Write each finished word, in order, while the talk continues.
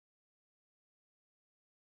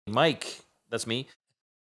Mike, that's me.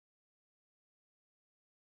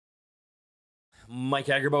 Mike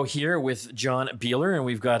Agerbo here with John Biehler, and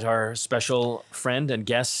we've got our special friend and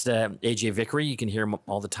guest, AJ Vickery. You can hear him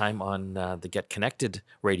all the time on the Get Connected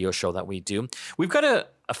radio show that we do. We've got a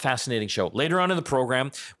fascinating show. Later on in the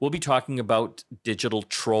program, we'll be talking about digital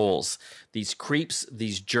trolls, these creeps,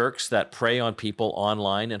 these jerks that prey on people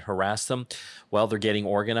online and harass them while they're getting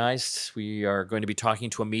organized. We are going to be talking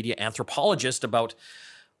to a media anthropologist about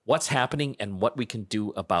what's happening and what we can do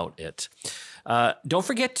about it. Don't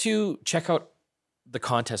forget to check out the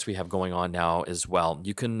contest we have going on now as well.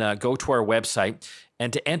 You can go to our website,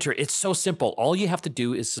 and to enter, it's so simple. All you have to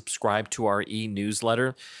do is subscribe to our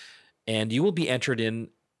e-newsletter, and you will be entered in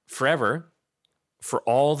forever for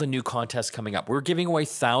all the new contests coming up. We're giving away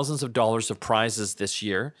thousands of dollars of prizes this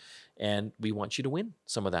year, and we want you to win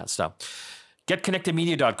some of that stuff.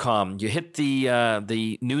 GetConnectedMedia.com. You hit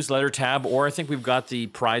the newsletter tab, or I think we've got the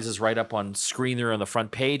prizes right up on screen there on the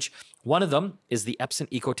front page. One of them is the Epson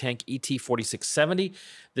EcoTank ET4670.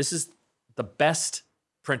 This is the best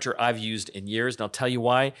printer I've used in years, and I'll tell you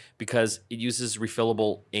why. Because it uses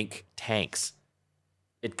refillable ink tanks.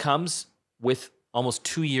 It comes with almost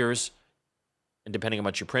 2 years, and depending on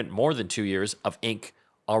what you print, more than 2 years of ink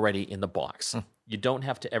already in the box. You don't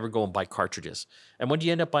have to ever go and buy cartridges. And when do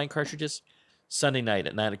you end up buying cartridges? Sunday night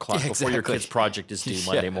at 9 o'clock before your kid's project is due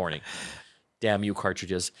Monday morning. Damn you,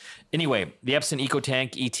 cartridges. Anyway, the Epson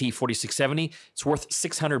EcoTank ET4670, it's worth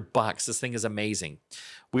 $600. This thing is amazing.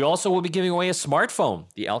 We also will be giving away a smartphone,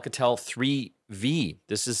 the Alcatel 3V.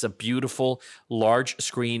 This is a beautiful large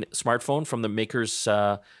screen smartphone from the makers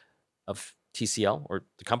of TCL, or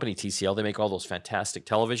the company TCL. They make all those fantastic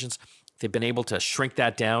televisions. They've been able to shrink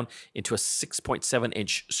that down into a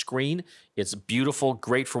 6.7-inch screen. It's beautiful,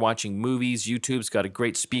 great for watching movies. YouTube's got a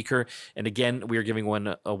great speaker. And again, we are giving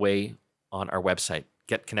one away on our website,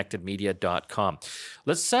 getconnectedmedia.com.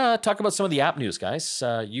 Let's talk about some of the app news, guys.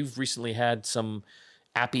 You've recently had some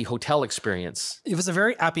appy hotel experience. It was a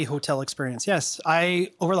very appy hotel experience, yes.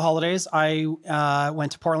 Over the holidays, I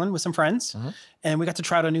went to Portland with some friends, and we got to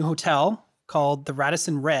try out a new hotel called the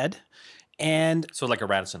Radisson Red. And so like a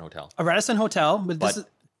Radisson hotel. A Radisson hotel, but this is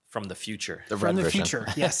from the future. From the future,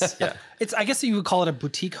 yes. Yeah. I guess you would call it a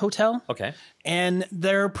boutique hotel. Okay. And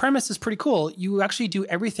their premise is pretty cool. You actually do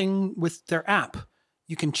everything with their app.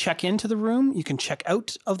 You can check into the room. You can check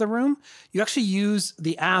out of the room. You actually use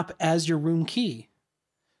the app as your room key.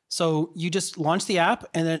 So you just launch the app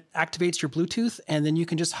and it activates your Bluetooth, and then you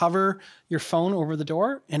can just hover your phone over the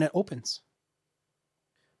door and it opens.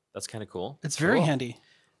 That's kind of cool. It's very handy.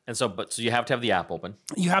 And so, so you have to have the app open.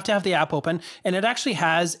 You have to have the app open, and it actually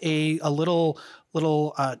has a little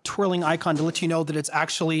twirling icon to let you know that it's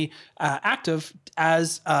actually active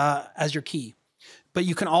as your key. But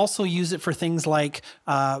you can also use it for things like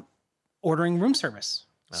ordering room service.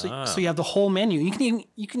 So you have the whole menu.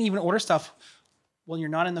 You can even order stuff when you're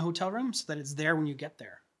not in the hotel room, so that it's there when you get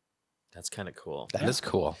there. That's kind of cool. That is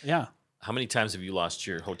cool. Yeah. How many times have you lost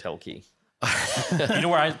your hotel key? You know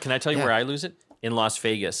where can I tell you where I lose it? In Las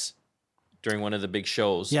Vegas during one of the big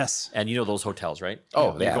shows. Yes. And you know those hotels, right?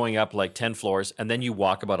 Oh, You're going up like 10 floors, and then you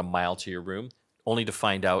walk about a mile to your room, only to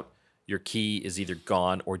find out your key is either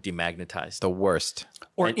gone or demagnetized. The worst.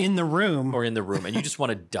 Or in the room. Or in the room. And you just want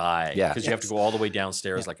to die. Yeah. Because you have to go all the way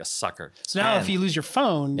downstairs like a sucker. So now if you lose your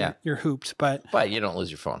phone, you're hooped. But you don't lose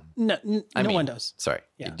your phone. No one does. Sorry,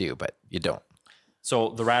 you do, but you don't. So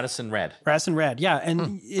the Radisson Red. Radisson Red, yeah.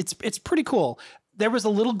 And it's pretty cool. There was a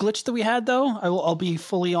little glitch that we had, though. I'll be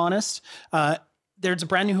fully honest. There's a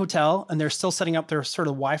brand new hotel, and they're still setting up their sort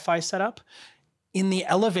of Wi-Fi setup. In the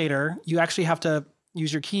elevator, you actually have to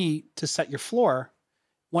use your key to set your floor.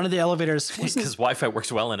 One of the elevators... Because Wi-Fi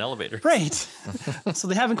works well in elevators. Right. So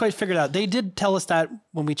they haven't quite figured out. They did tell us that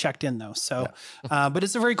when we checked in, though. So, but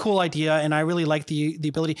it's a very cool idea, and I really like the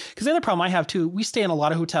ability. Because the other problem I have, too, we stay in a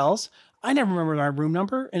lot of hotels. I never remember my room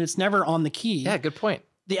number, and it's never on the key. Yeah, good point.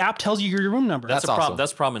 The app tells you your room number. That's a problem. awesome.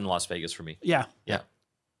 That's a problem in Las Vegas for me. Yeah. Yeah.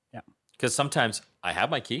 Because sometimes I have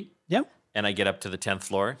my key. Yep. And I get up to the 10th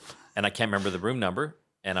floor, and I can't remember the room number,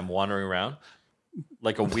 and I'm wandering around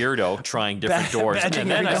like a weirdo trying different doors. And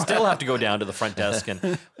then I still have to go down to the front desk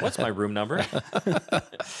and, what's my room number?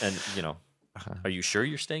 And, are you sure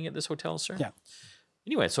you're staying at this hotel, sir? Yeah.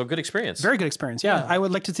 Anyway, so good experience. Very good experience. Yeah. I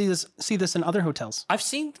would like to see this in other hotels. I've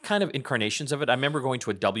seen kind of incarnations of it. I remember going to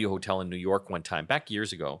a W hotel in New York one time back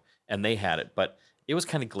years ago, and they had it, but it was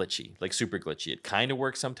kind of glitchy, like super glitchy. It kind of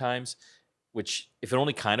works sometimes, which if it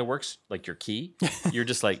only kind of works, like your key, you're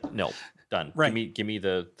just like, no, done. Right. Give me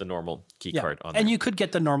the normal key card on there. And you could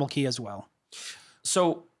get the normal key as well.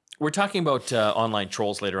 So We're talking about online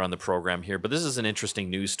trolls later on the program here, but this is an interesting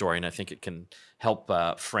news story, and I think it can help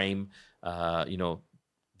frame,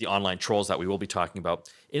 the online trolls that we will be talking about.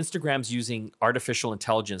 Instagram's using artificial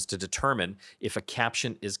intelligence to determine if a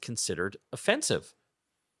caption is considered offensive,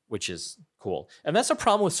 which is cool. And that's a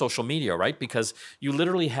problem with social media, right? Because you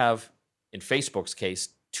literally have, in Facebook's case,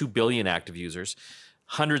 2 billion active users,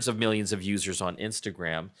 hundreds of millions of users on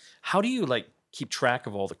Instagram. How do you keep track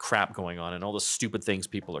of all the crap going on and all the stupid things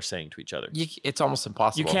people are saying to each other? It's almost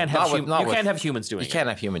impossible. You can't have can't have humans doing it. You can't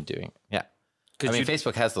have human doing it. Yeah. I mean,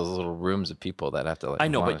 Facebook has those little rooms of people that have to I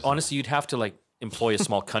know, but honestly, you'd have to employ a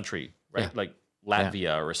small country, right? Yeah. Like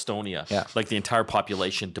Latvia or Estonia, Yeah. like the entire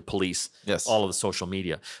population to police Yes. all of the social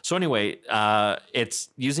media. So anyway, it's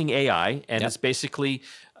using AI, and it's basically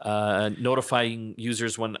notifying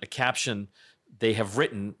users when a caption they have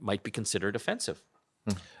written might be considered offensive.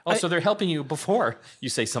 So they're helping you before you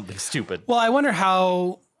say something stupid. Well, I wonder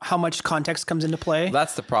how much context comes into play.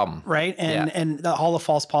 That's the problem. Right. And all the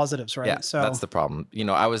false positives, right? Yeah, So that's the problem.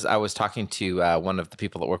 I was talking to one of the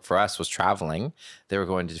people that work for us was traveling. They were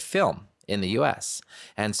going to film in the US.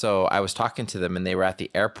 And so I was talking to them, and they were at the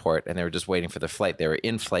airport, and they were just waiting for their flight. They were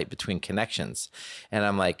in flight between connections. And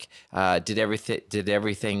I'm like, did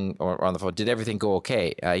everything or on the phone, did everything go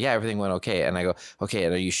okay? Yeah, everything went okay. And I go, okay,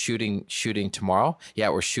 and are you shooting tomorrow? Yeah,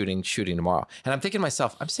 we're shooting tomorrow. And I'm thinking to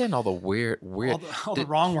myself, I'm saying all the weird all the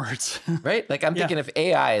wrong words. right? Like I'm thinking if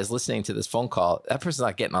AI is listening to this phone call, that person's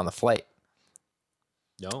not getting on the flight.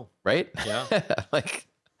 No. Right? Yeah. Like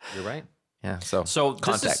You're right. yeah. So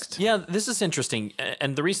context. This is interesting.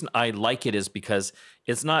 And the reason I like it is because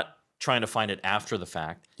it's not trying to find it after the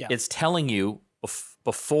fact. Yeah. It's telling you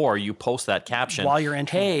before you post that caption. While you're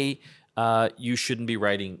entering. Hey, you shouldn't be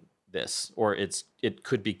writing this, or it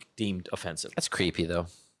could be deemed offensive. that's creepy though.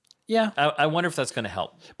 Yeah. I wonder if that's going to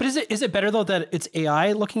help. But is it better though that it's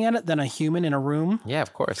AI looking at it than a human in a room? Yeah,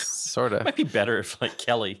 of course. Sort of. It might be better if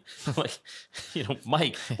Kelly,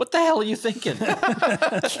 Mike, what the hell are you thinking?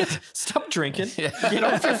 Stop drinking. Get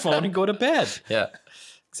off your phone and go to bed. Yeah.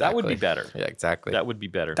 Exactly. That would be better. Yeah, exactly. That would be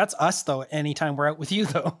better. That's us though. Anytime we're out with you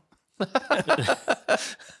though.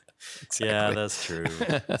 Yeah, that's true.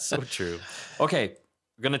 That's so true. Okay,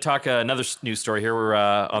 we're going to talk another news story here. We're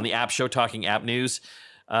on the app show talking app news.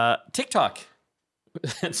 TikTok.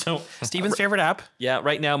 So Steven's favorite app. yeah,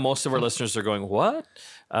 right now most of our listeners are going, what?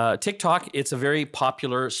 TikTok, it's a very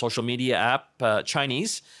popular social media app,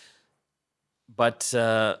 Chinese, but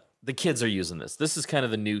the kids are using this. This is kind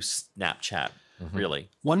of the new Snapchat, really.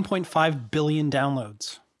 1.5 billion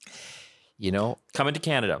downloads. Coming to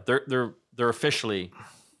Canada. They're officially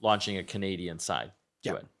launching a Canadian side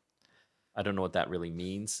to it. I don't know what that really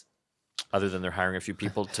means, other than they're hiring a few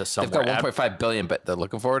people to somewhere. They've got 1.5 billion, but they're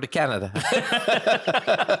looking forward to Canada. I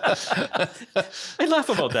laugh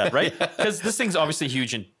about that, right? Because this thing's obviously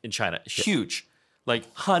huge in China. Huge. Like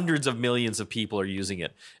hundreds of millions of people are using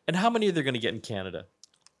it. And how many are they going to get in Canada?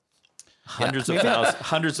 Hundreds of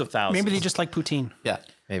thousands. Maybe they just like poutine. Yeah,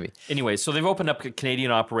 maybe. Anyway, so they've opened up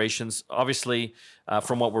Canadian operations. Obviously,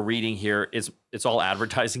 from what we're reading here, it's all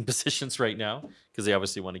advertising positions right now because they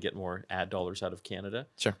obviously want to get more ad dollars out of Canada.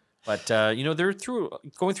 Sure. But they're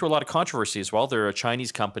going through a lot of controversy as well. They're a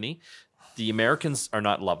Chinese company. The Americans are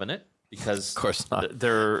not loving it because Of course not.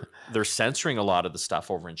 They're censoring a lot of the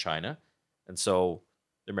stuff over in China, and so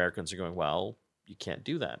the Americans are going, well, you can't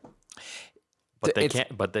do that. But they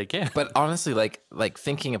can't. But they can. But honestly, like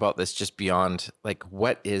thinking about this just beyond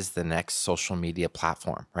what is the next social media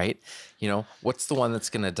platform, right? What's the one that's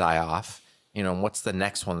going to die off? What's the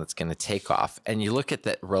next one that's going to take off? And you look at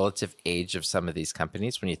the relative age of some of these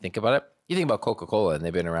companies. When you think about it, you think about Coca-Cola, and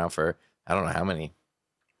they've been around for I don't know how many.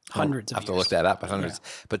 Hundreds of I have to years. look that up. Hundreds.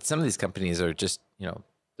 Yeah. But some of these companies are just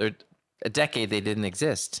they're a decade they didn't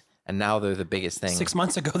exist. And now they're the biggest thing. 6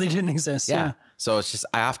 months ago, they didn't exist. Yeah. So it's just,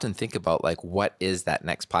 I often think about what is that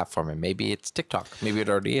next platform? And maybe it's TikTok. Maybe it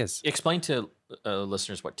already is. Explain to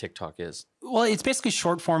listeners what TikTok is. Well, it's basically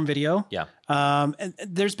short form video. Yeah. And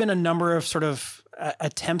there's been a number of sort of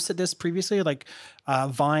attempts at this previously. Like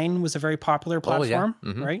Vine was a very popular platform,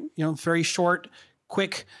 right? Very short,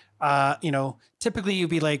 quick. Typically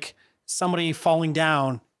you'd be like somebody falling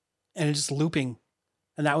down and it's just looping.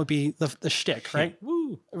 And that would be the shtick, right?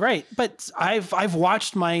 Woo. Right. But I've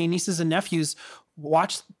watched my nieces and nephews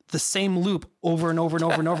watch the same loop over and over and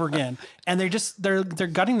over and over again, and they're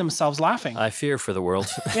gutting themselves laughing. I fear for the world.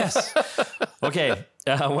 Yes. Okay.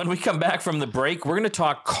 When we come back from the break, we're going to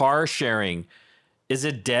talk car sharing. Is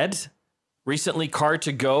it dead? Recently,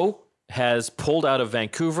 Car2Go has pulled out of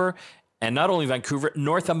Vancouver, and not only Vancouver,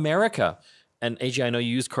 North America. And AJ, I know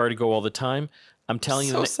you use Car2Go all the time. I'm telling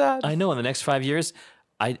you, sad. I know. In the next 5 years,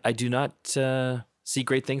 I do not see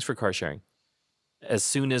great things for car sharing. As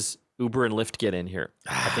soon as Uber and Lyft get in here,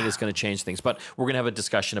 I think it's going to change things. But we're going to have a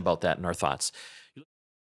discussion about that in our thoughts.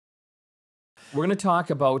 We're going to talk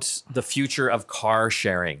about the future of car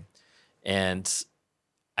sharing. And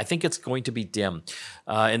I think it's going to be dim.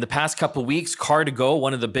 In the past couple of weeks, Car2Go,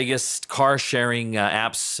 one of the biggest car sharing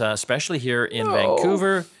apps, especially here in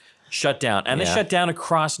Vancouver, shut down. And they shut down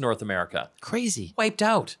across North America. Crazy. Wiped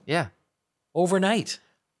out. Yeah. Overnight.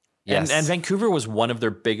 Yes. And Vancouver was one of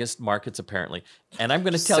their biggest markets, apparently. And I'm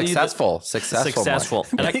going to tell you that successful.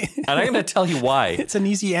 And I'm going to tell you why. It's an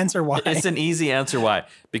easy answer why. It's an easy answer why.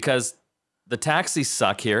 Because the taxis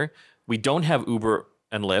suck here. We don't have Uber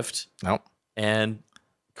and Lyft. Nope. And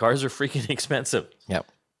cars are freaking expensive. Yep.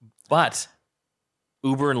 But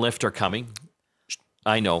Uber and Lyft are coming.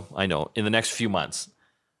 I know. In the next few months.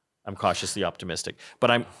 I'm cautiously optimistic.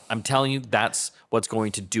 But I'm telling you, that's what's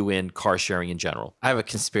going to do in car sharing in general. I have a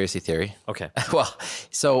conspiracy theory. Okay. Well,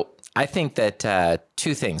 so I think that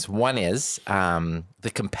two things. One is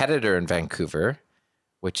the competitor in Vancouver,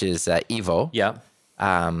 which is Evo,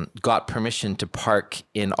 got permission to park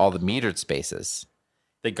in all the metered spaces.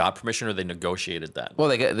 They got permission, or they negotiated that? Well,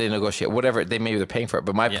 they negotiate whatever. Maybe they're paying for it.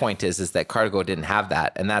 But my point is that Car2Go didn't have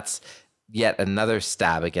that, and that's yet another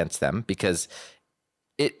stab against them, because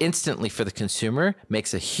it instantly, for the consumer,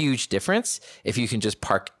 makes a huge difference if you can just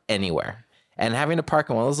park anywhere. And having to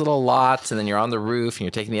park in one of those little lots, and then you're on the roof and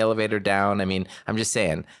you're taking the elevator down. I mean, I'm just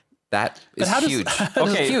saying that is huge. How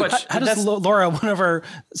does Laura, one of our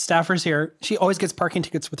staffers here, she always gets parking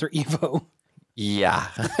tickets with her Evo. Yeah.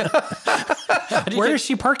 Where is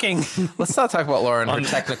she parking? Let's not talk about Laura and her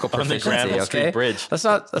technical proficiency, on the Granville Street Bridge. Let's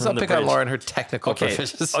not pick on Laura and her technical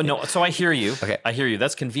proficiency. Oh no, so I hear you. Okay. I hear you.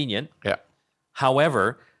 That's convenient. Yeah.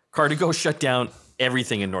 However, Car2Go shut down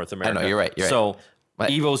everything in North America. I know, you're right. So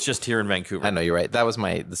Evo's just here in Vancouver. I know, you're right. That was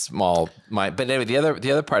but anyway, the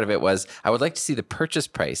other part of it was, I would like to see the purchase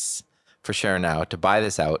price for Share Now to buy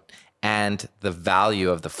this out, and the value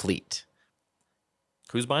of the fleet.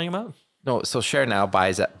 Who's buying them out? No, so Share Now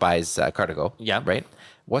buys Car2Go. Yeah. Right?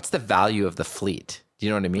 What's the value of the fleet? Do you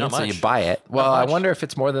know what I mean? Not So much. you buy it. Well, I wonder if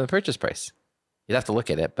it's more than the purchase price. You'd have to look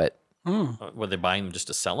at it, but Were they buying them just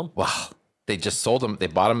to sell them? wow. They just sold them. They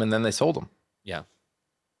bought them and then they sold them. Yeah.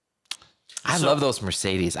 I love those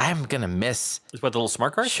Mercedes. I'm going to miss What, the little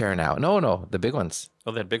smart cars? Share Now. No, the big ones.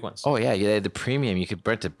 Oh, they had big ones. Oh, yeah. They had the premium. You could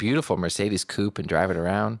rent a beautiful Mercedes coupe and drive it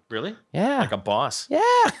around. Really? Yeah. Like a boss? Yeah.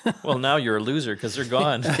 Well, now you're a loser because they're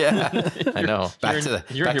gone. Yeah. I know. Back to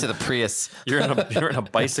the Prius. You're in a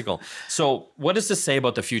bicycle. So what does this say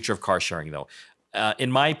about the future of car sharing, though?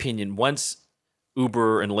 In my opinion, once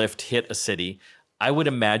Uber and Lyft hit a city, I would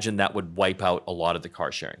imagine that would wipe out a lot of the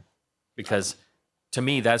car sharing, because to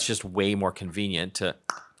me, that's just way more convenient to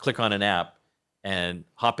click on an app and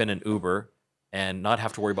hop in an Uber and not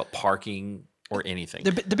have to worry about parking or anything.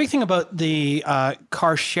 The big thing about the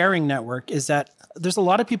car sharing network is that there's a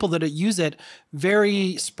lot of people that use it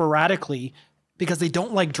very sporadically because they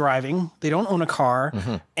don't like driving, they don't own a car,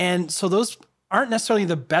 and so those aren't necessarily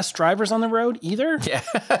the best drivers on the road either. Yeah.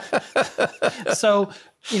 So,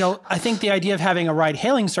 I think the idea of having a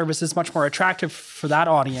ride-hailing service is much more attractive for that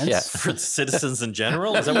audience. Yeah. For citizens in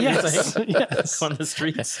general? Is that what you're saying? Yes. On the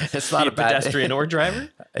streets? It's not Be a bad pedestrian or driver?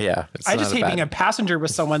 Yeah. I just hate being a passenger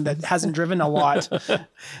with someone that hasn't driven a lot.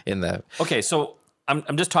 Okay, so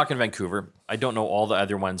I'm just talking Vancouver. I don't know all the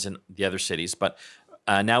other ones in the other cities, but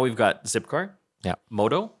now we've got Zipcar,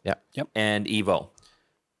 Moto, and Evo.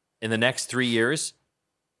 In the next 3 years,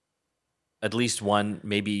 at least one,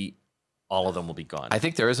 maybe all of them will be gone. I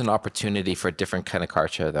think there is an opportunity for a different kind of car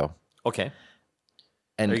share, though. Okay.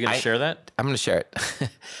 And are you going to share that? I'm going to share it.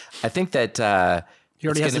 I think that He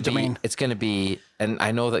already has the domain. It's going to be, and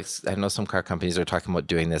I know some car companies are talking about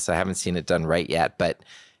doing this. I haven't seen it done right yet, but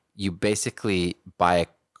you basically buy a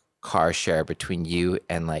car share between you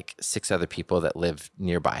and like 6 other people that live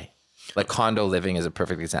nearby. Like condo living is a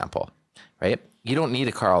perfect example, right? You don't need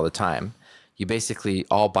a car all the time. You basically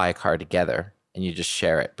all buy a car together and you just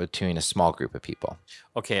share it between a small group of people.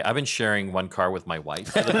 Okay, I've been sharing one car with my wife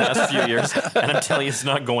for the past few years, and I'm telling you, it's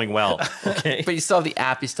not going well. Okay, but you still have the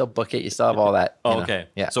app, you still book it, you still have all that. Oh, okay.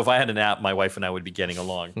 Yeah. So if I had an app, my wife and I would be getting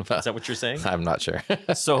along. Is that what you're saying? I'm not sure.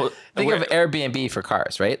 So think of Airbnb for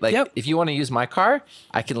cars, right? Like if you want to use my car,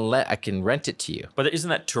 I can rent it to you. But isn't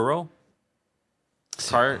that Turo?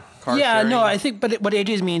 Car yeah, sharing? no, I think, but what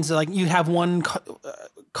AJ means is like you have one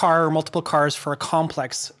car or multiple cars for a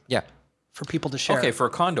complex. Yeah. For people to share. Okay, for a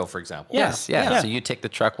condo, for example. Yes, yeah. So you take the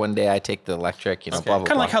truck one day, I take the electric, blah, blah, blah.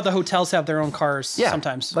 Kind of like how the hotels have their own cars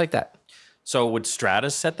sometimes. Like that. So would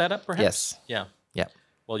Stratus set that up, perhaps? Yes. Yeah. Yeah.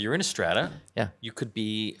 Well, you're in a strata. Yeah. You could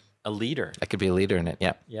be a leader. I could be a leader in it.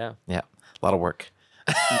 Yeah. Yeah. Yeah. A lot of work.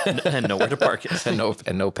 And nowhere to park it. and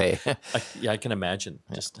no pay. I can imagine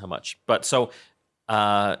just how much. But so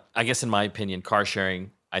I guess in my opinion, car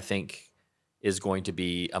sharing, I think, is going to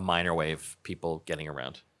be a minor way of people getting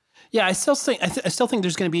around. Yeah, I still think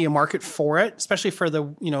there's going to be a market for it, especially for the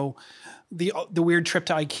the weird trip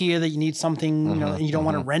to IKEA that you need something, and you don't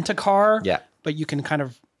want to rent a car. Yeah. But you can kind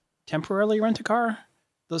of temporarily rent a car.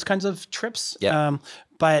 Those kinds of trips. Yeah.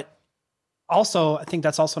 But also, I think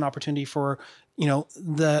that's also an opportunity for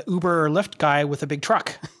the Uber or Lyft guy with a big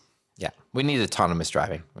truck. Yeah. We need autonomous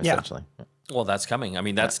driving, essentially. Yeah. Well, that's coming. I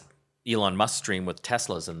mean, that's Elon Musk's dream with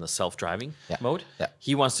Teslas in the self-driving mode. Yeah.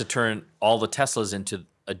 He wants to turn all the Teslas into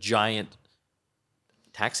a giant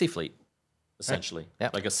taxi fleet, essentially. Right. Yeah.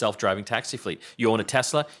 Like a self-driving taxi fleet. You own a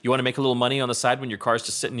Tesla. You want to make a little money on the side when your car's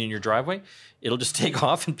just sitting in your driveway? It'll just take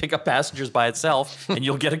off and pick up passengers by itself, and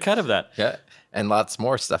you'll get a cut of that. Yeah. And lots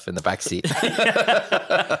more stuff in the back seat.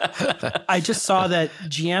 I just saw that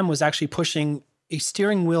GM was actually pushing a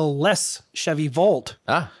steering wheel-less Chevy Volt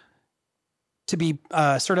to be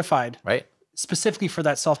certified, right? Specifically for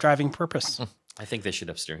that self-driving purpose. I think they should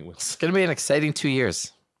have steering wheels. It's going to be an exciting 2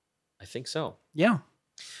 years. I think so. Yeah.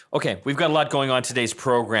 Okay, we've got a lot going on today's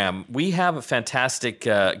program. We have a fantastic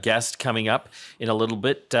guest coming up in a little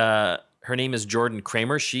bit. Her name is Jordan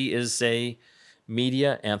Kraemer. She is a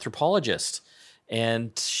media anthropologist,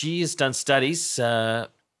 and she's done studies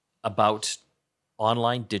about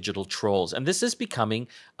online digital trolls. And this is becoming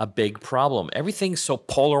a big problem. Everything's so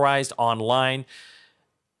polarized online,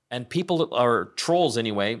 and people are trolls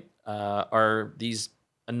anyway, are these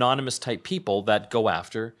anonymous type people that go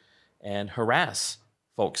after and harass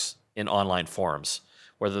folks in online forums,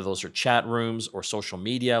 whether those are chat rooms or social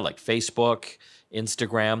media like Facebook,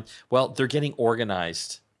 Instagram. Well, they're getting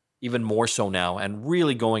organized even more so now and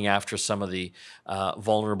really going after some of the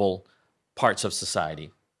vulnerable parts of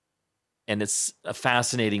society. And it's a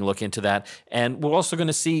fascinating look into that. And we're also going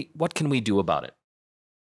to see what can we do about it.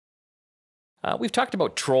 We've talked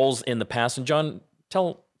about trolls in the past. And John,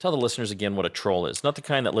 tell the listeners again what a troll is. Not the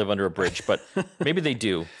kind that live under a bridge, but maybe they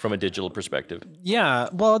do from a digital perspective. Yeah.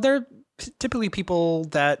 Well, they're typically people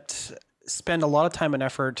that spend a lot of time and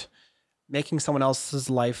effort making someone else's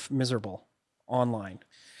life miserable online.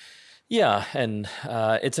 Yeah, and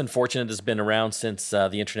it's unfortunate it's been around since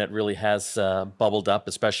the internet really has bubbled up,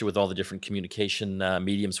 especially with all the different communication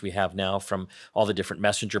mediums we have now from all the different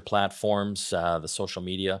messenger platforms, the social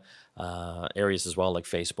media areas as well, like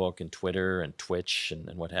Facebook and Twitter and Twitch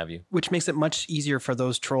and what have you. Which makes it much easier for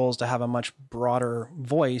those trolls to have a much broader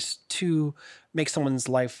voice to make someone's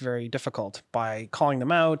life very difficult by calling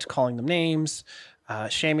them out, calling them names,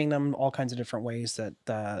 shaming them, all kinds of different ways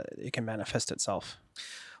that it can manifest itself.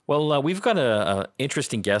 Well, we've got an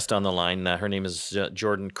interesting guest on the line. Her name is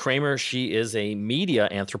Jordan Kraemer. She is a media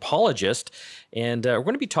anthropologist, and we're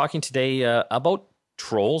going to be talking today about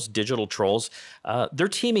trolls, digital trolls. They're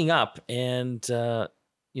teaming up, and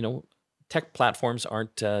tech platforms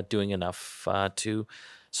aren't doing enough to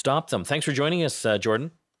stop them. Thanks for joining us,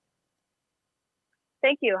 Jordan.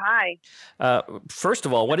 Thank you. Hi. First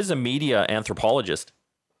of all, what is a media anthropologist?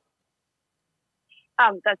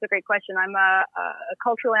 That's a great question. I'm a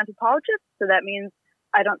cultural anthropologist, so that means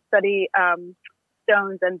I don't study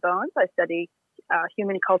stones and bones. I study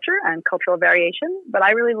human culture and cultural variation, but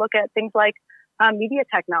I really look at things like media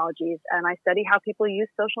technologies, and I study how people use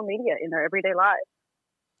social media in their everyday lives.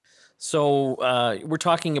 So we're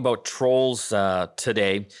talking about trolls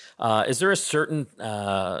today. Is there a certain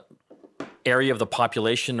area of the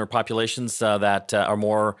population or populations that are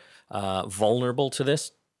more vulnerable to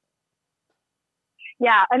this?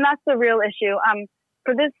 Yeah, and that's the real issue.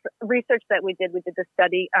 For this research that we did this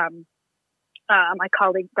study. My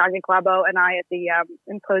colleague Dr. Glabo and I at the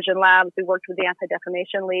Implosion Labs, we worked with the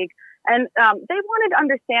Anti-Defamation League, and they wanted to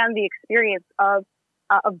understand the experience of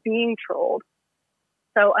being trolled.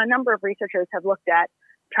 So a number of researchers have looked at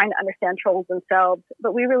trying to understand trolls themselves,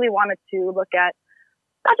 but we really wanted to look at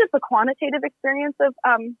not just the quantitative experience of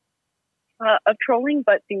trolling,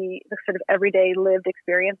 but the sort of everyday lived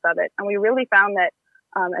experience of it. And we really found that,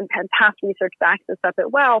 and past research backs this up as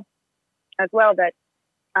well, that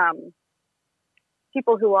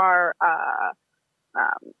people who are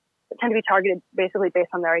tend to be targeted basically based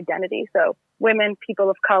on their identity. So women, people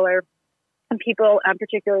of color, and people,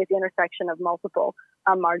 particularly at the intersection of multiple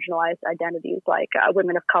marginalized identities like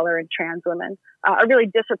women of color and trans women, are really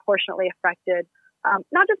disproportionately affected,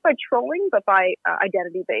 not just by trolling, but by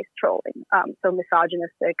identity-based trolling. So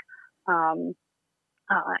misogynistic,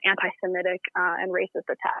 anti-Semitic, and racist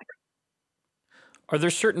attacks. Are there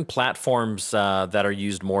certain platforms that are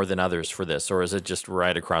used more than others for this, or is it just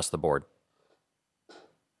right across the board?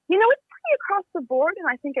 You know, it's pretty across the board, and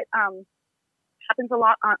I think it happens a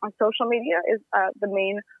lot on social media is the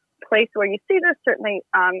main place where you see this, certainly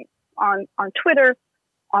on Twitter,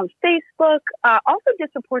 on Facebook, also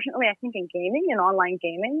disproportionately, I think, in gaming and online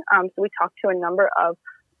gaming. So we talked to a number of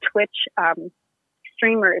Twitch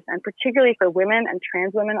streamers, and particularly for women and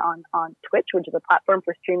trans women on Twitch, which is a platform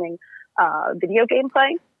for streaming video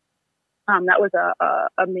gameplay. That was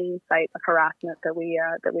a main site of harassment that we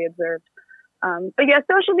observed. But yeah,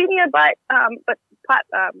 social media, but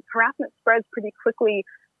harassment spreads pretty quickly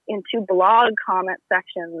into blog comment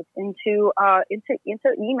sections, into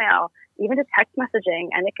email, even to text messaging,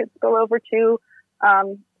 and it could spill over to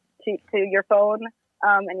your phone,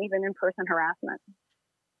 and even in-person harassment.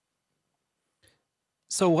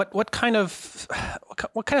 So what kind of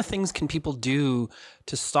things can people do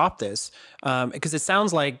to stop this? Because it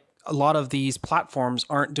sounds like a lot of these platforms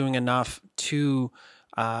aren't doing enough to,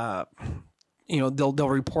 they'll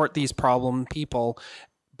report these problem people,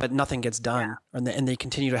 but nothing gets done, and they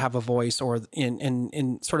continue to have a voice. Or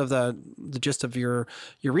in sort of the gist of your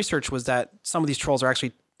research was that some of these trolls are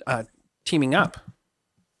actually teaming up.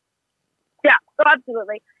 Yeah, so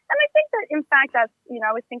absolutely. And I think that, in fact, that's,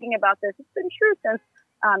 I was thinking about this. It's been true since,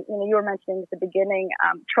 you were mentioning at the beginning,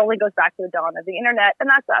 trolling goes back to the dawn of the internet, and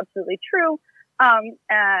that's absolutely true.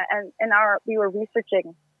 We were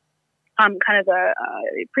researching kind of the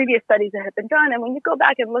previous studies that have been done, and when you go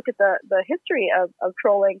back and look at the history of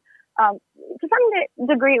trolling, to some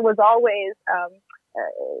degree, it was always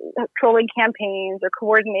trolling campaigns or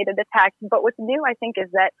coordinated attacks. But what's new, I think,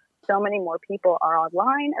 is that so many more people are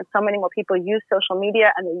online, and so many more people use social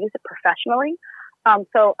media, and they use it professionally.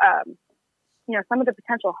 Some of the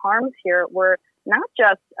potential harms here were not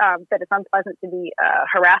just that it's unpleasant to be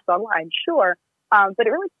harassed online, sure, but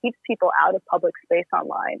it really keeps people out of public space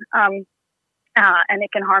online. And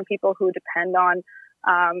it can harm people who depend on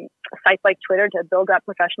sites like Twitter to build up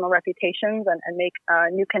professional reputations and make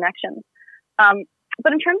new connections.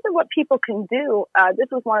 But in terms of what people can do, this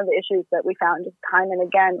was one of the issues that we found just time and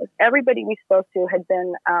again. Was everybody we spoke to had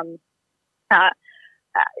been,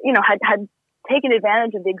 had taken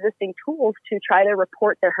advantage of the existing tools to try to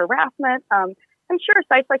report their harassment. And sure,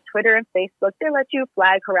 sites like Twitter and Facebook, they let you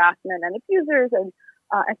flag harassment and abusers, and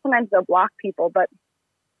sometimes they'll block people. But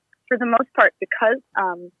for the most part, because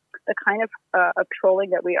the kind of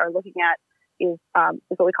trolling that we are looking at is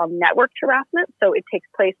what we call networked harassment. So it takes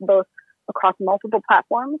place both across multiple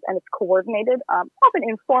platforms, and it's coordinated, often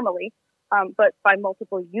informally, but by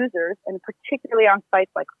multiple users, and particularly on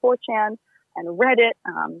sites like 4chan and Reddit,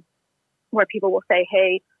 where people will say,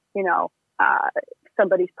 hey,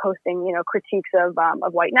 somebody's posting, critiques of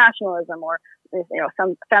white nationalism, or,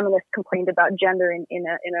 some feminist complained about gender in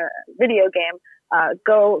a video game.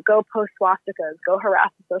 Go post swastikas, go harass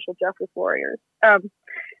the social justice warriors.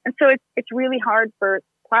 And so it's really hard for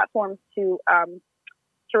platforms to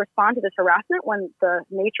respond to this harassment when the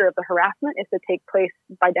nature of the harassment is to take place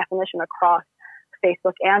by definition across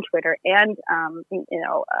Facebook and Twitter and,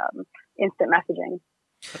 instant messaging.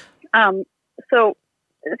 So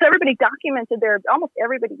everybody documented almost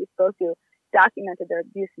everybody we spoke to documented their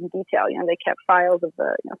abuse in detail. They kept files of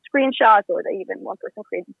the screenshots, or one person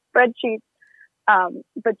created spreadsheets.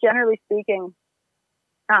 But generally speaking,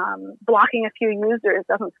 blocking a few users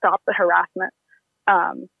doesn't stop the harassment.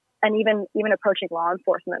 And even approaching law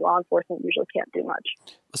enforcement usually can't do much.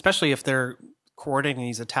 Especially if they're coordinating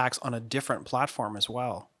these attacks on a different platform as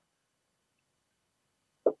well.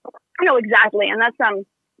 Exactly. And that's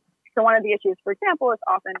so one of the issues, for example, is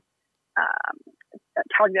often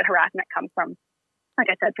targeted harassment comes from, like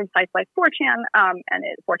I said, from sites like 4chan, and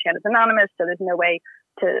 4chan is anonymous, so there's no way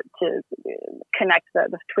to connect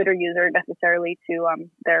the Twitter user necessarily to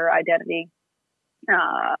their identity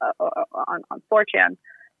on 4chan.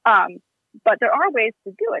 But there are ways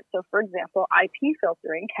to do it. So, for example, IP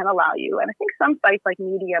filtering can allow you, and I think some sites like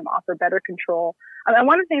Medium offer better control. And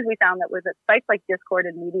one of the things we found that was that sites like Discord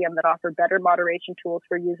and Medium that offer better moderation tools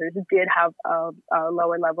for users did have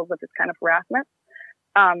lower levels of this kind of harassment.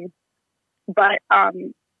 But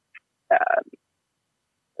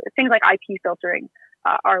things like IP filtering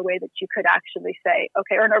are a way that you could actually say,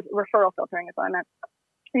 okay, or no, referral filtering is what I meant.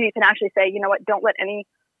 You can actually say, don't let any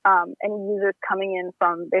users coming in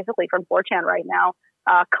from 4chan right now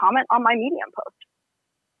comment on my Medium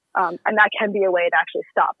post. And that can be a way to actually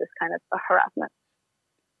stop this kind of harassment.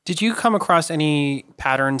 Did you come across any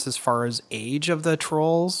patterns as far as age of the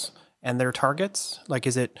trolls and their targets? Like,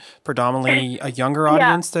 is it predominantly a younger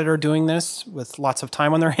audience that are doing this with lots of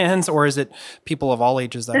time on their hands, or is it people of all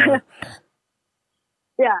ages that are?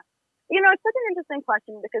 Yeah. It's such an interesting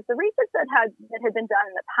question because the research that had been done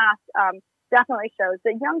in the past definitely shows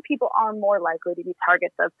that young people are more likely to be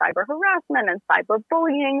targets of cyber harassment and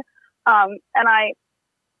cyberbullying. And I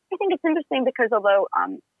think it's interesting because although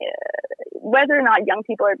whether or not young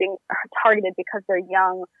people are being targeted because they're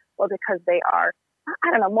young or because they are,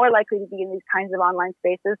 I don't know, more likely to be in these kinds of online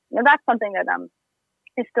spaces, that's something that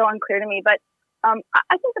is still unclear to me. But I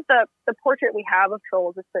think that the portrait we have of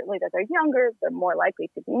trolls is certainly that they're younger, they're more likely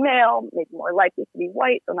to be male, maybe more likely to be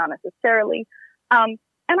white, though not necessarily.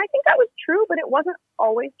 And I think that was true, but it wasn't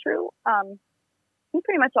always true. I think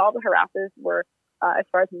pretty much all the harassers were, as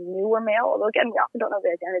far as we knew, were male. Although again, we often don't know the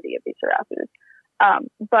identity of these harassers.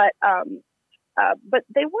 But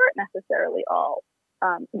they weren't necessarily all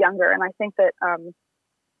younger, and I think that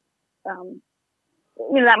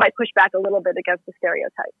that might push back a little bit against the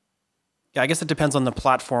stereotype. Yeah, I guess it depends on the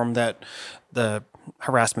platform that the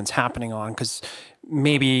harassment's happening on, because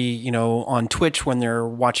maybe, on Twitch when they're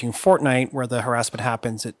watching Fortnite where the harassment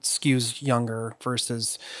happens, it skews younger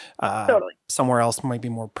versus Totally. Somewhere else might be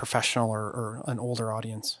more professional or an older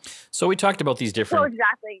audience. So we talked about these different... So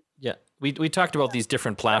exactly. Yeah, we talked about these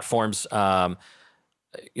different platforms,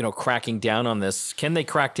 cracking down on this. Can they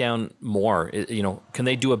crack down more? Can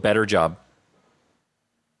they do a better job?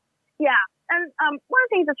 Yeah. And one of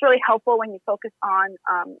the things that's really helpful when you focus on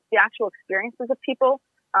the actual experiences of people,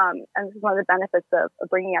 and this is one of the benefits of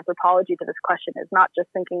bringing anthropology to this question, is not just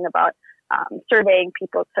thinking about surveying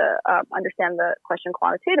people to understand the question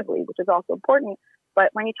quantitatively, which is also important, but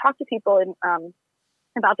when you talk to people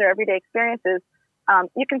about their everyday experiences,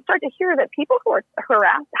 you can start to hear that people who are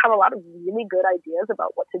harassed have a lot of really good ideas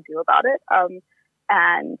about what to do about it.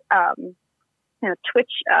 Twitch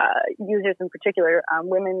users in particular,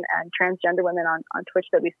 women and transgender women on Twitch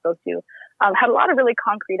that we spoke to, had a lot of really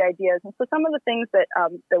concrete ideas. And so some of the things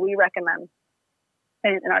that we recommend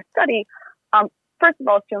in our study, first of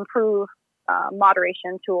all, is to improve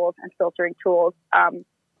moderation tools and filtering tools.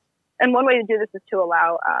 And one way to do this is to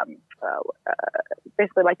allow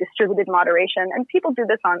basically like distributed moderation. And people do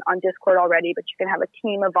this on Discord already, but you can have a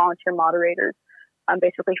team of volunteer moderators,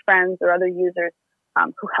 basically friends or other users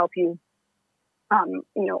who help you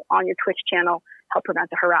on your Twitch channel, help prevent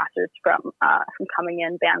the harassers from coming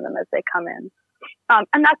in, ban them as they come in.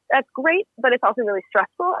 And that's great, but it's also really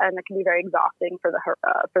stressful and it can be very exhausting for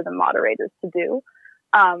the moderators to do.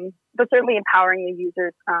 But certainly empowering the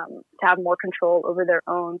users to have more control over their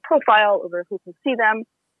own profile, over who can see them.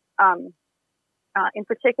 In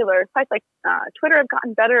particular, sites like Twitter have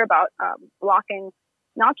gotten better about blocking,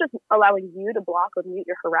 not just allowing you to block or mute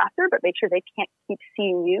your harasser, but make sure they can't keep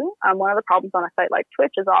seeing you. One of the problems on a site like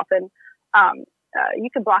Twitch is often you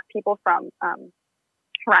can block people from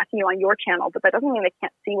harassing you on your channel, but that doesn't mean they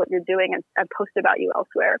can't see what you're doing and post about you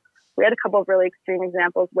elsewhere. We had a couple of really extreme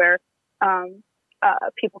examples where harassers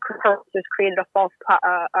created a false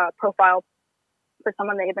profile for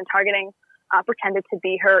someone they had been targeting, pretended to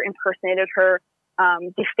be her, impersonated her,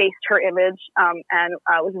 defaced her image, and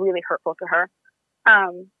was really hurtful to her.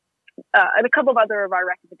 And a couple of other of our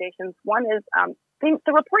recommendations. One is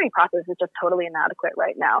the reporting process is just totally inadequate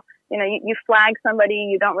right now. You flag somebody,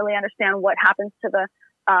 you don't really understand what happens to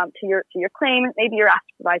your claim. Maybe you're asked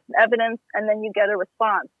to provide some evidence, and then you get a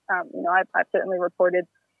response. I've certainly reported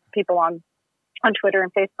people on Twitter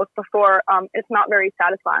and Facebook before. It's not very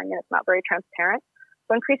satisfying and it's not very transparent.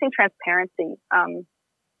 So increasing transparency,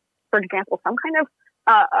 for example, some kind of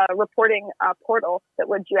reporting portal that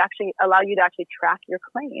would allow you to actually track your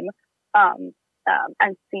claim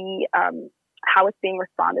and see how it's being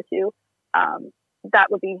responded to. That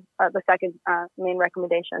would be the second main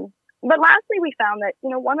recommendation. But lastly, we found that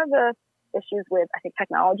one of the issues with, I think,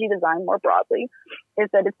 technology design more broadly is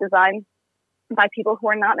that it's designed by people who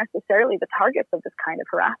are not necessarily the targets of this kind of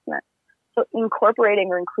harassment. So incorporating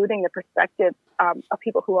or including the perspective of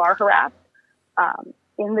people who are harassed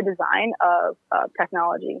in the design of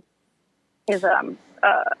technology is a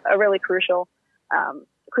really crucial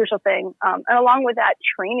thing. And along with that,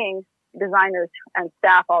 training designers and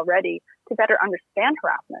staff already to better understand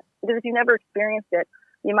harassment. Because if you never experienced it,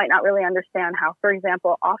 you might not really understand how, for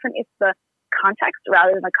example, often it's the context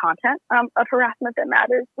rather than the content of harassment that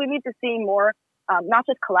matters. We need to see more, not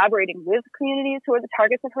just collaborating with communities who are the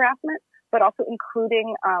targets of harassment, but also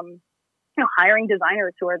including, hiring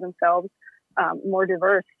designers who are themselves more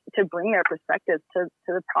diverse to bring their perspectives to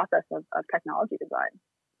the process of technology design.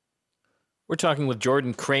 We're talking with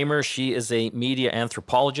Jordan Kraemer. She is a media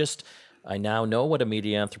anthropologist. I now know what a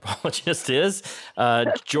media anthropologist is.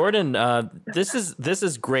 Jordan, this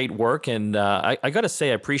is great work, and I got to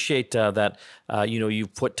say, I appreciate that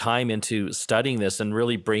you've put time into studying this and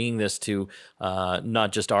really bringing this to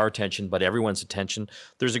not just our attention, but everyone's attention.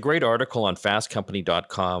 There's a great article on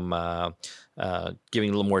fastcompany.com giving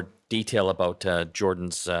a little more detail about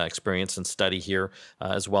Jordan's experience and study here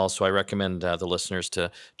as well. So I recommend the listeners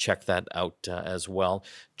to check that out as well.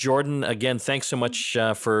 Jordan, again, thanks so much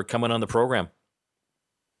for coming on the program.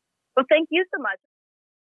 Well, thank you so much.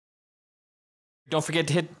 Don't forget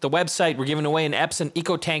to hit the website. We're giving away an Epson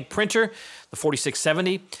EcoTank printer, the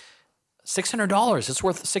 4670. $600. It's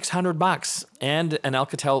worth $600. And an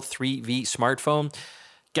Alcatel 3V smartphone.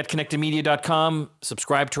 GetConnectedMedia.com.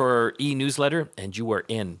 Subscribe to our e-newsletter, and you are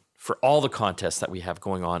in for all the contests that we have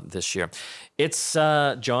going on this year. It's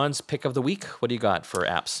John's pick of the week. What do you got for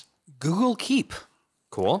apps? Google Keep.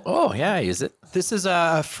 Cool. Oh, yeah, I use it. This is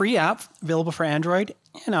a free app available for Android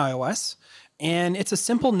and iOS. And it's a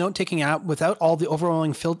simple note-taking app without all the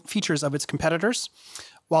overwhelming features of its competitors.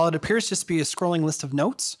 While it appears just to be a scrolling list of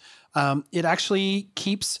notes, it actually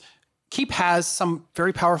Keep has some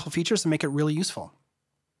very powerful features that make it really useful.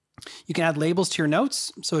 You can add labels to your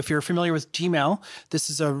notes. So if you're familiar with Gmail,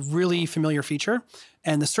 this is a really familiar feature.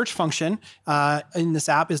 And the search function in this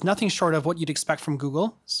app is nothing short of what you'd expect from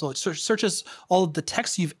Google. So it searches all of the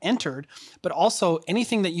text you've entered, but also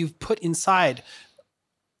anything that you've put inside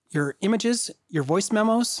your images, your voice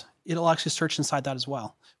memos. It'll actually search inside that as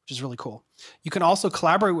well, which is really cool. You can also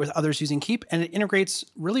collaborate with others using Keep, and it integrates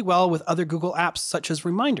really well with other Google apps, such as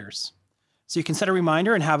reminders. So you can set a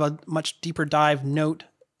reminder and have a much deeper dive note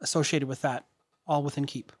associated with that, all within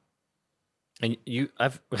Keep. And I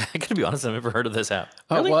got to be honest, I've never heard of this app.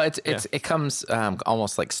 Oh, Really? well, it comes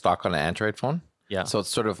almost like stock on an Android phone. Yeah. So it's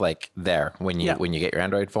sort of like there when you get your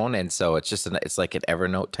Android phone, and so it's just it's like an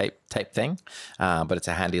Evernote type thing, but it's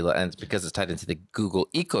a handy, and because it's tied into the Google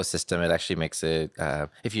ecosystem, it actually makes it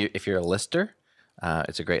if you're a lister,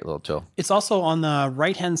 it's a great little tool. It's also on the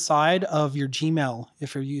right-hand side of your Gmail.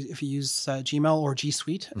 If you use Gmail or G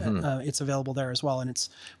Suite, it's available there as well. And it's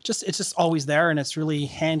just always there, and it's really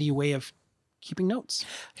handy way of keeping notes.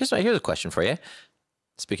 Here's a question for you.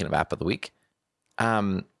 Speaking of app of the week,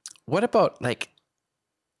 what about like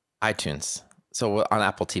iTunes? So on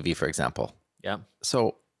Apple TV, for example. Yeah.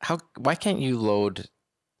 So why can't you load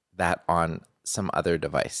that on some other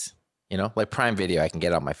device? You know, like Prime Video, I can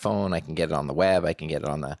get it on my phone. I can get it on the web. I can get it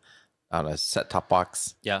on a set-top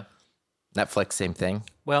box. Yeah. Netflix, same thing.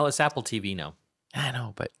 Well, it's Apple TV now. I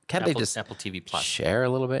know, but can't they just Apple TV Plus share a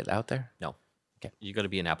little bit out there? No. Okay. You got to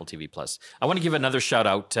be an Apple TV Plus. I want to give another shout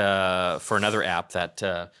out for another app that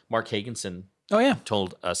Mark Hagenson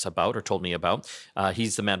told me about.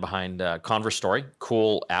 He's the man behind Converse Story.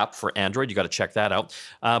 Cool app for Android. You got to check that out.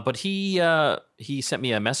 But he sent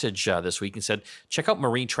me a message this week and said, check out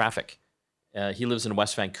Marine Traffic. He lives in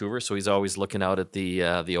West Vancouver, so he's always looking out at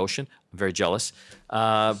the ocean. I'm very jealous.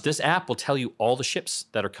 This app will tell you all the ships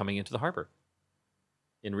that are coming into the harbor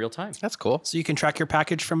in real time. That's cool. So you can track your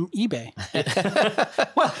package from eBay.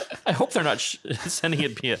 Well, I hope they're not sending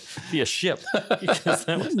it via ship.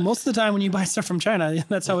 Most of the time when you buy stuff from China,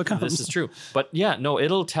 that's how it comes. This is true. But yeah, no,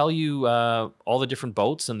 it'll tell you all the different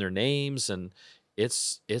boats and their names, and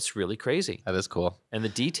it's really crazy. That is cool. And the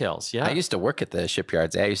details, yeah. I used to work at the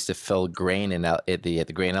shipyards. I used to fill grain at the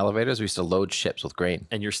grain elevators. We used to load ships with grain.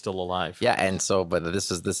 And you're still alive. Yeah, and so, but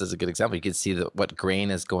this is a good example. You can see what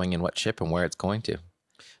grain is going in what ship and where it's going to.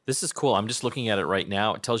 This is cool. I'm just looking at it right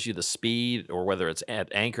now. It tells you the speed or whether it's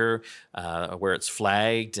at anchor, where it's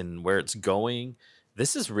flagged and where it's going.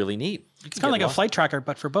 This is really neat. It's kind of like a flight tracker,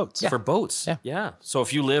 but for boats. Yeah. For boats. Yeah. So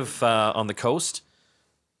if you live on the coast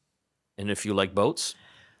and if you like boats,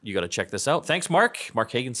 you got to check this out. Thanks, Mark. Mark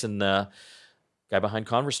Hagenson, guy behind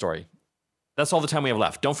Converse Story. That's all the time we have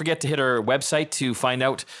left. Don't forget to hit our website to find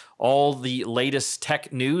out all the latest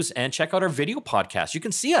tech news and check out our video podcast. You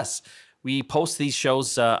can see us. We post these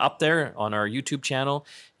shows up there on our YouTube channel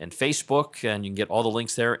and Facebook, and you can get all the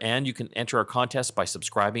links there. And you can enter our contest by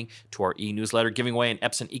subscribing to our e-newsletter, giving away an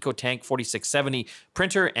Epson EcoTank 4670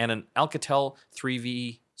 printer and an Alcatel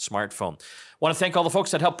 3V smartphone. Want to thank all the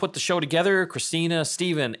folks that helped put the show together. Christina,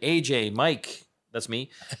 Stephen, AJ, Mike, that's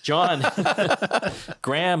me, John,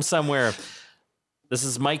 Graham somewhere. This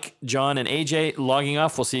is Mike, John, and AJ logging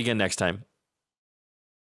off. We'll see you again next time.